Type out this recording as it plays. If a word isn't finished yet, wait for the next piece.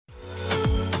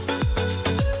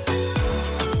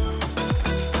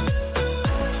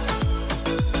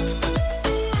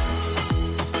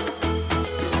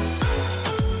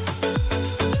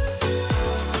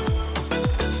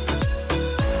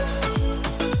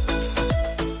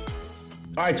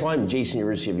All right, so I'm Jason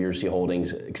Yarusi of Yarusi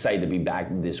Holdings. Excited to be back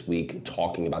this week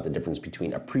talking about the difference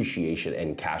between appreciation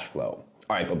and cash flow.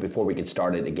 All right, but before we get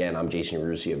started, again, I'm Jason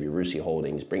Yarusi of Yarusi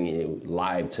Holdings, bringing you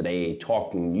live today,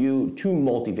 talking you to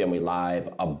Multifamily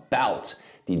Live about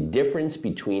the difference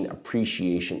between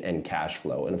appreciation and cash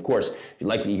flow. And of course, if you'd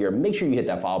like to hear, make sure you hit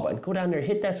that follow button, go down there,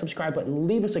 hit that subscribe button,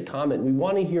 leave us a comment. We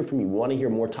want to hear from you. We want to hear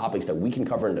more topics that we can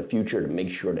cover in the future to make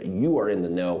sure that you are in the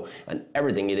know on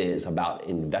everything it is about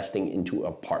investing into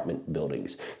apartment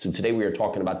buildings. So today we are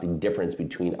talking about the difference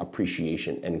between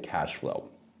appreciation and cash flow.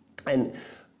 And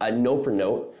note for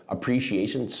note,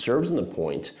 appreciation serves in the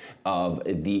point of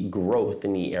the growth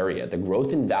in the area, the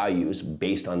growth in values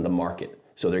based on the market.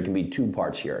 So there can be two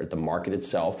parts here. The market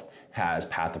itself has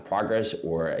path of progress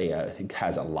or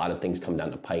has a lot of things come down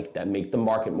the pike that make the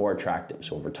market more attractive.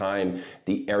 So over time,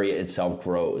 the area itself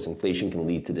grows. Inflation can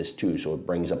lead to this too, so it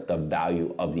brings up the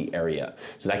value of the area.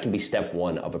 So that can be step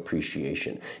one of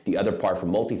appreciation. The other part for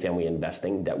multifamily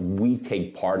investing that we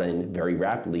take part in very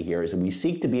rapidly here is that we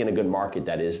seek to be in a good market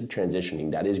that is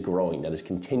transitioning, that is growing, that is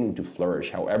continuing to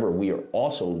flourish. However, we are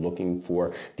also looking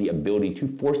for the ability to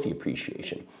force the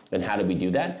appreciation. And how do we do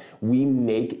that? We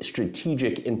make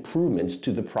strategic improvements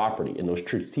to the property, and those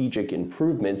strategic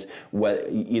improvements,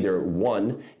 either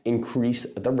one, increase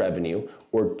the revenue,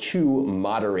 or two,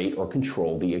 moderate or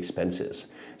control the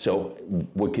expenses. So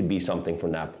what could be something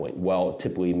from that point? Well,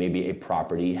 typically maybe a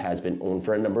property has been owned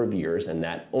for a number of years and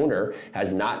that owner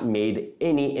has not made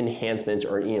any enhancements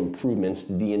or any improvements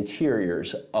to the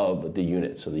interiors of the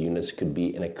unit. So the units could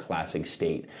be in a classic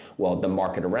state. Well, the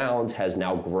market around has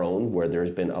now grown where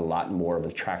there's been a lot more of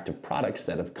attractive products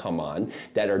that have come on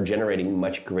that are generating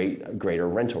much greater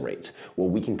rental rates. Well,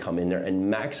 we can come in there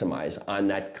and maximize on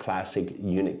that classic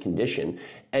unit condition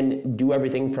and do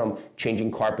everything from changing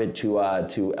carpet to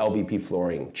LVP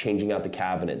flooring, changing out the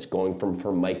cabinets, going from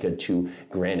Formica to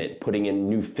granite, putting in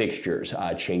new fixtures,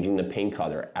 changing the paint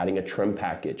color, adding a trim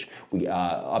package,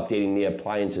 updating the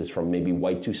appliances from maybe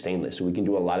white to stainless. So we can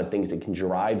do a lot of things that can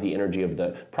drive the energy of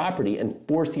the property and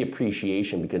force the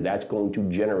appreciation, because that's going to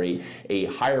generate a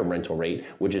higher rental rate,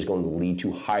 which is going to lead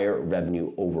to higher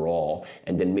revenue overall,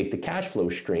 and then make the cash flow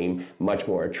stream much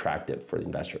more attractive for the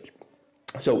investors.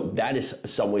 So that is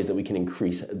some ways that we can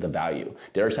increase the value.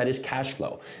 The other side is cash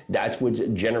flow. That's what's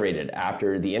generated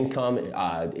after the income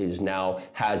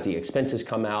has the expenses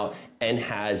come out and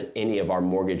has any of our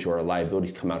mortgage or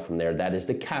liabilities come out from there. That is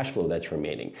the cash flow that's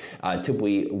remaining.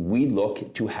 Typically, we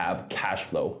look to have cash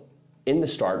flow in the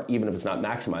start, even if it's not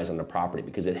maximized on the property,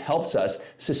 because it helps us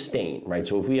sustain, right?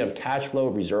 So if we have cash flow,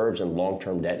 reserves, and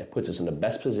long-term debt, it puts us in the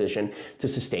best position to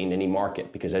sustain any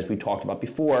market. Because as we talked about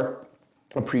before,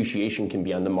 appreciation can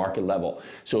be on the market level.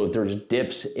 So if there's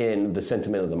dips in the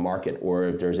sentiment of the market, or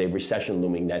if there's a recession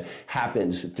looming that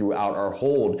happens throughout our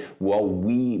hold, well,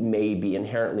 we may be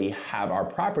inherently have our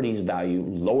property's value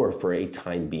lower for a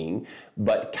time being,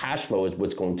 but cash flow is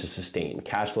what's going to sustain.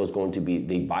 Cash flow is going to be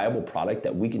the viable product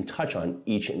that we can touch on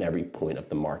each and every point of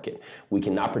the market. We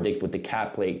cannot predict what the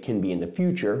cap rate can be in the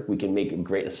future. We can make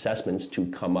great assessments to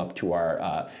come up to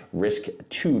our risk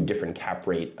to different cap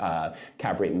rate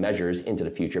measures into the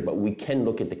future, but we can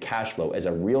look at the cash flow as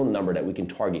a real number that we can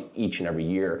target each and every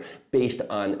year based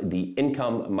on the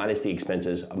income minus the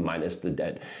expenses minus the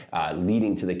debt,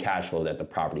 leading to the cash flow that the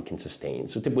property can sustain.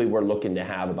 So typically we're looking to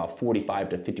have about 45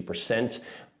 to 50%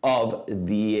 of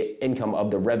the income, of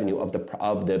the revenue, of the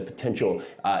potential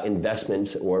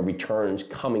investments or returns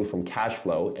coming from cash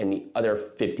flow, and the other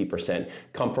 50%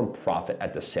 come from profit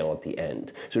at the sale at the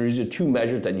end. So these are two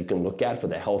measures that you can look at for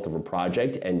the health of a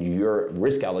project and your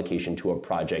risk allocation to a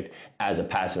project as a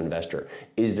passive investor.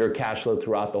 Is there cash flow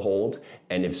throughout the hold?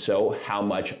 And if so, how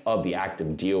much of the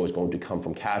active deal is going to come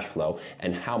from cash flow,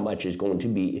 and how much is going to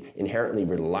be inherently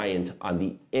reliant on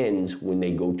the ends when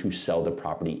they go to sell the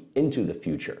property into the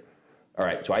future? All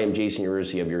right, so I am Jason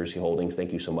Yarusi of Yarusi Holdings.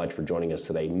 Thank you so much for joining us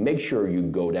today. Make sure you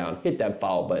go down, hit that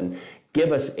follow button,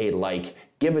 give us a like,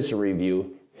 give us a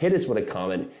review, hit us with a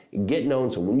comment, get known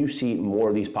so when you see more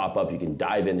of these pop up, you can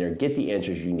dive in there, get the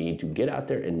answers you need to get out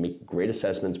there and make great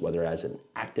assessments, whether as an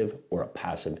active or a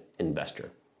passive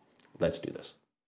investor. Let's do this.